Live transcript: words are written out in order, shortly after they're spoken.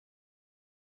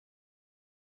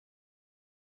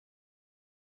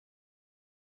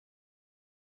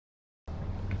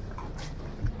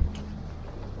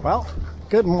Well,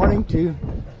 good morning to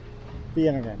the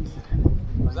internet.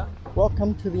 What's that?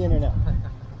 Welcome to the internet.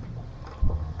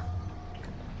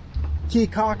 Caye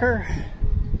Caulker.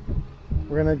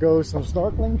 We're gonna go some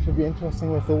snorkeling. Should be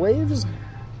interesting with the waves.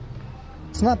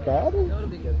 It's not bad. It'll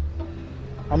be good.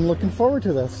 I'm looking forward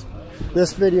to this.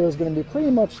 This video is going to be pretty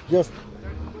much just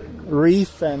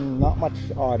reef and not much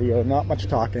audio, not much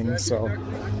talking. So.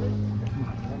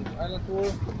 Island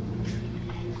tour.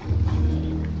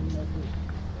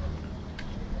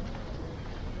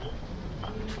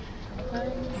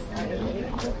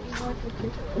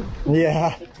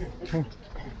 Yeah.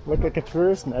 Look at the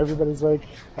tourists and everybody's like,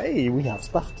 hey, we have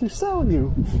stuff to sell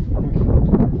you.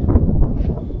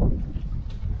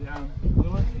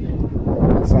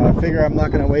 So I figure I'm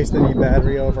not going to waste any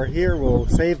battery over here. We'll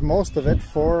save most of it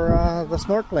for the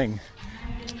snorkeling.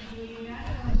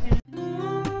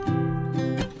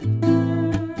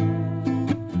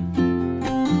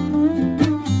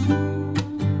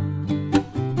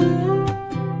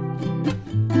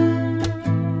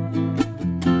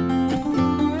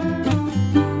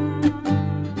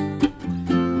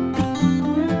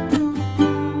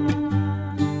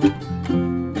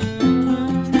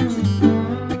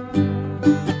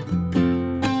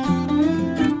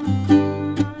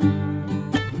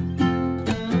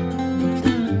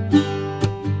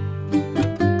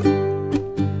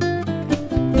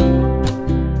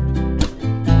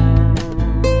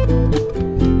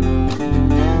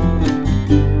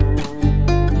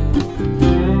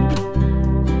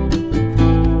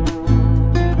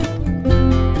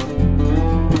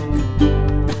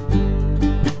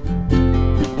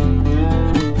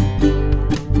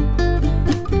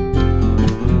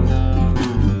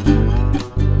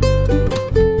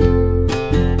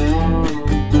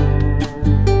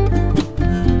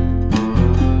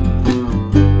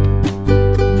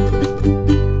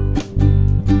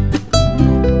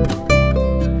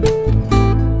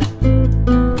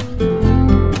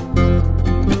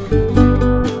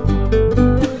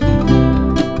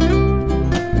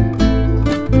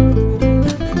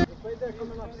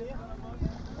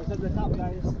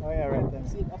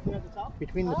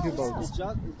 Between the two boats.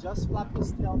 It just flapped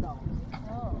its tail down.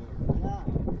 Oh. Yeah.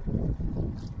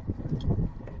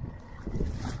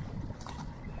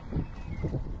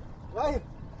 Right.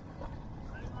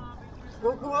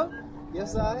 Cool?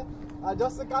 Yes, I.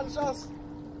 Just the conscious.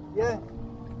 Yeah.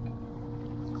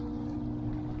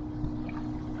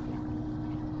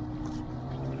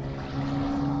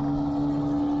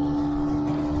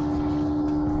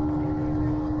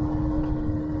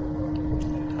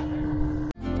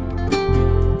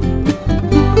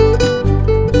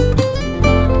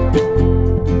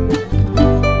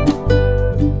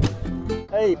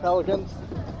 Pelicans,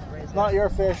 it's not your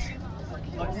fish.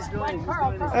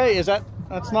 Hey,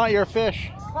 that's not your fish.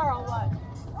 Carl, what?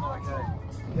 Okay,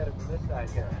 you got it from this side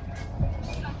here.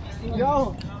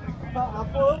 Yo,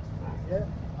 yeah.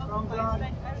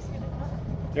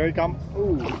 There he comes.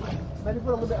 Ooh. Maybe put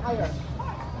a little bit higher.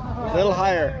 A little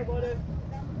higher.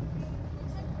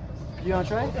 You want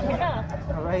to try? Yeah.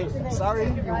 All right. Sorry,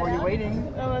 were you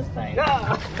waiting? That was fine.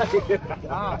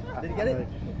 Did you get it?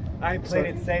 I played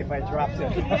it safe, I dropped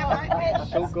it.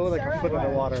 Don't go like a foot in the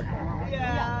water.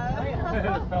 Yeah.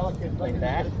 Like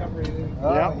that?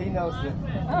 Oh, Yep. he knows it.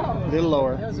 Oh. A little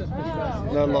lower. A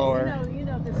little lower. You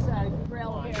know this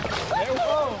rail here. There we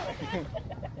go.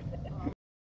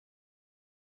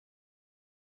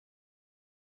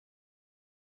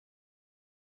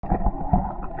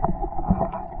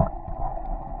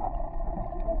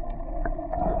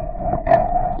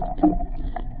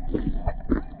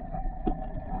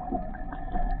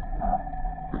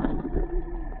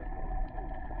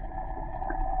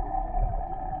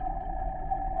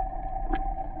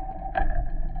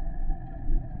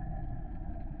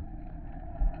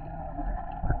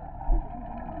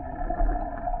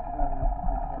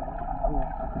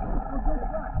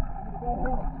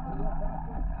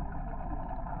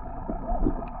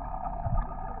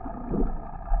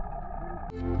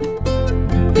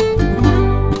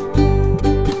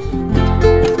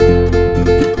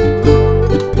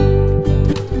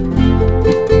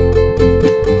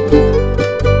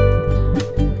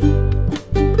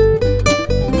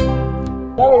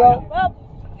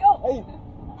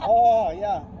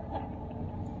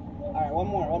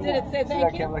 Did it say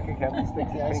thank you? Look at Kevin. Stick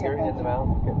your finger in the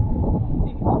mouth. Stays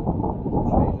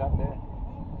up there.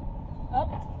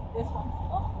 Up. This one.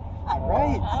 Oh.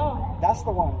 Right. Oh. That's the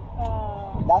one.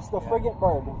 That's the frigate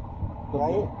bird.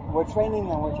 Right? We're training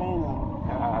them.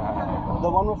 The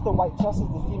one with the white chest is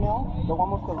the female. The one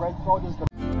with the red throat is the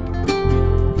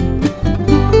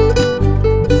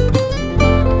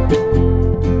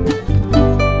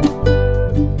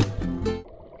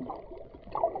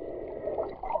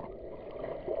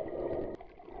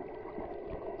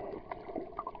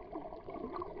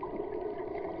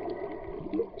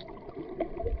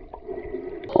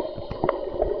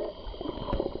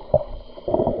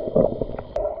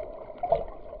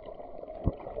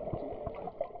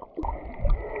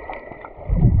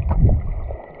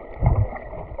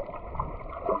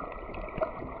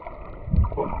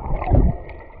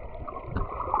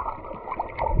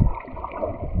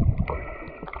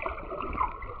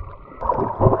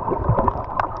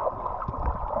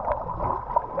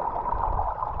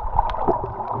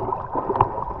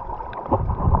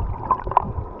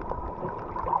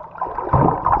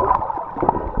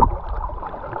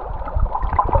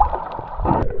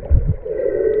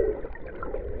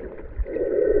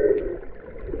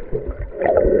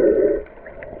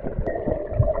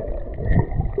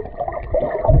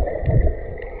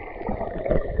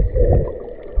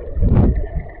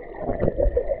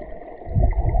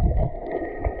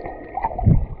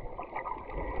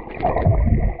All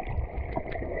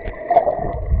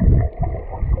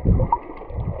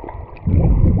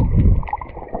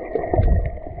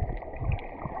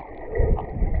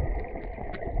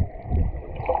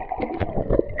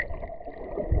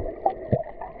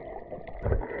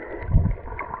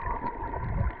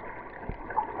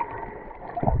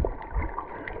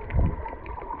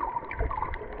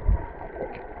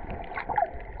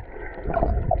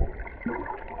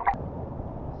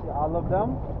of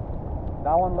them.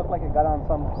 That one looked like it got on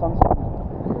some sunscreen.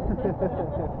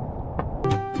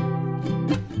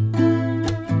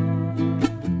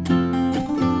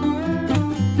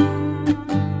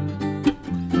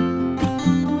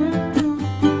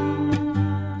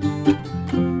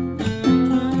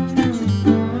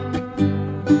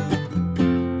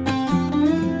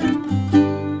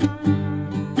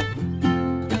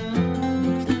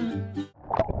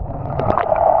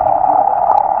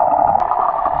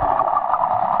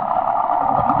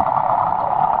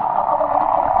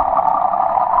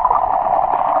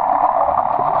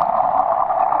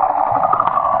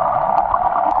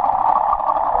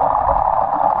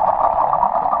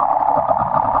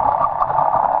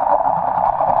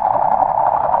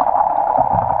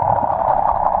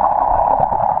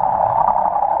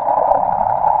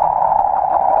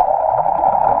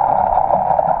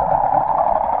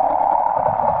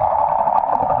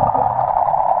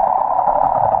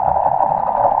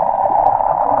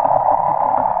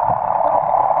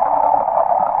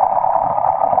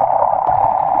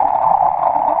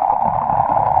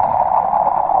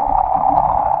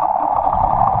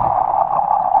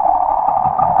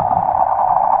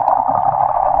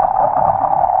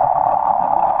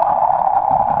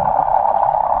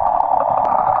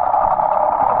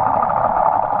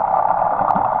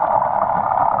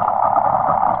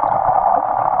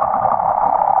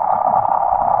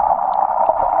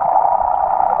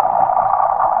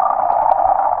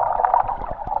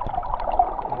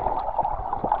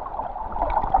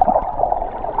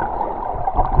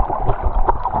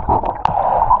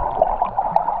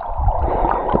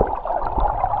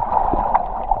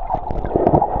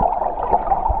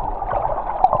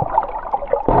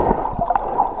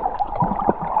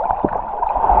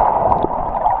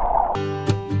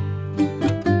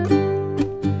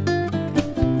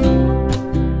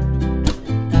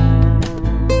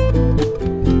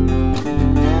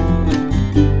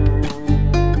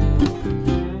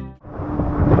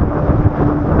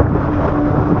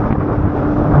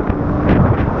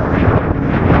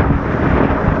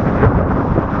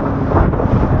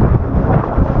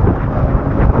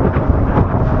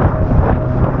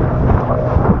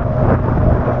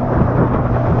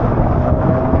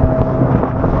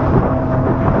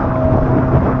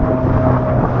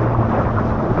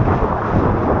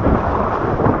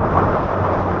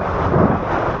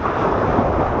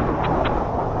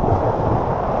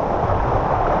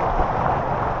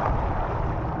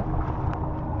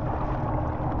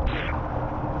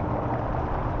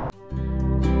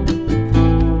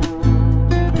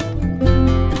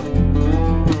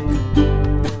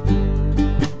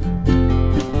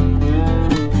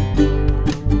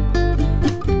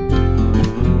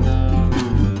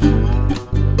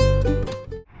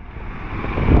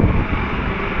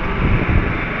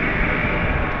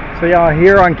 So yeah,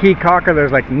 here on Caulker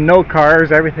there's like no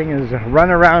cars, everything is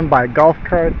run around by golf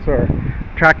carts or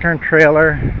tractor and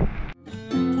trailer.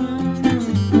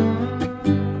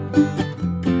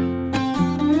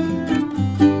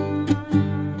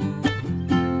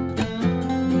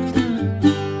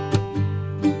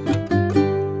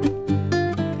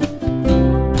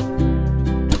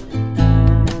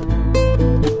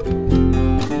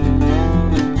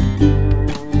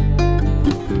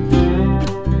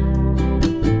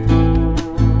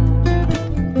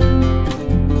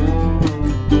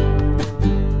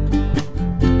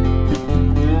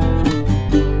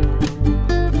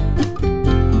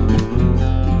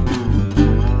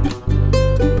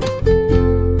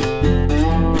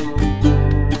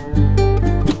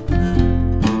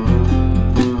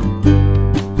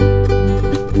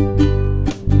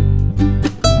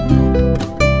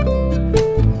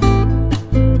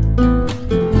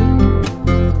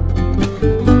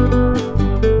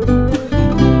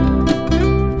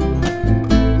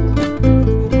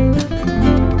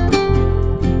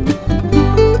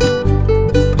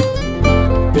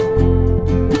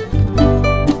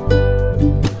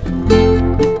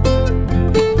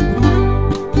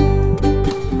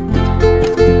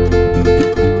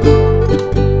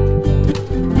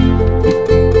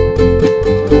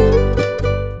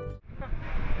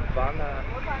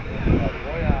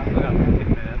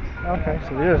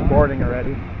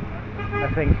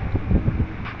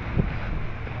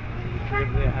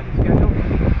 they had a schedule.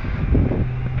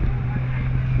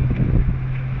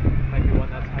 Might be one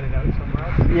that's headed out somewhere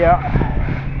else.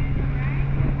 Yeah.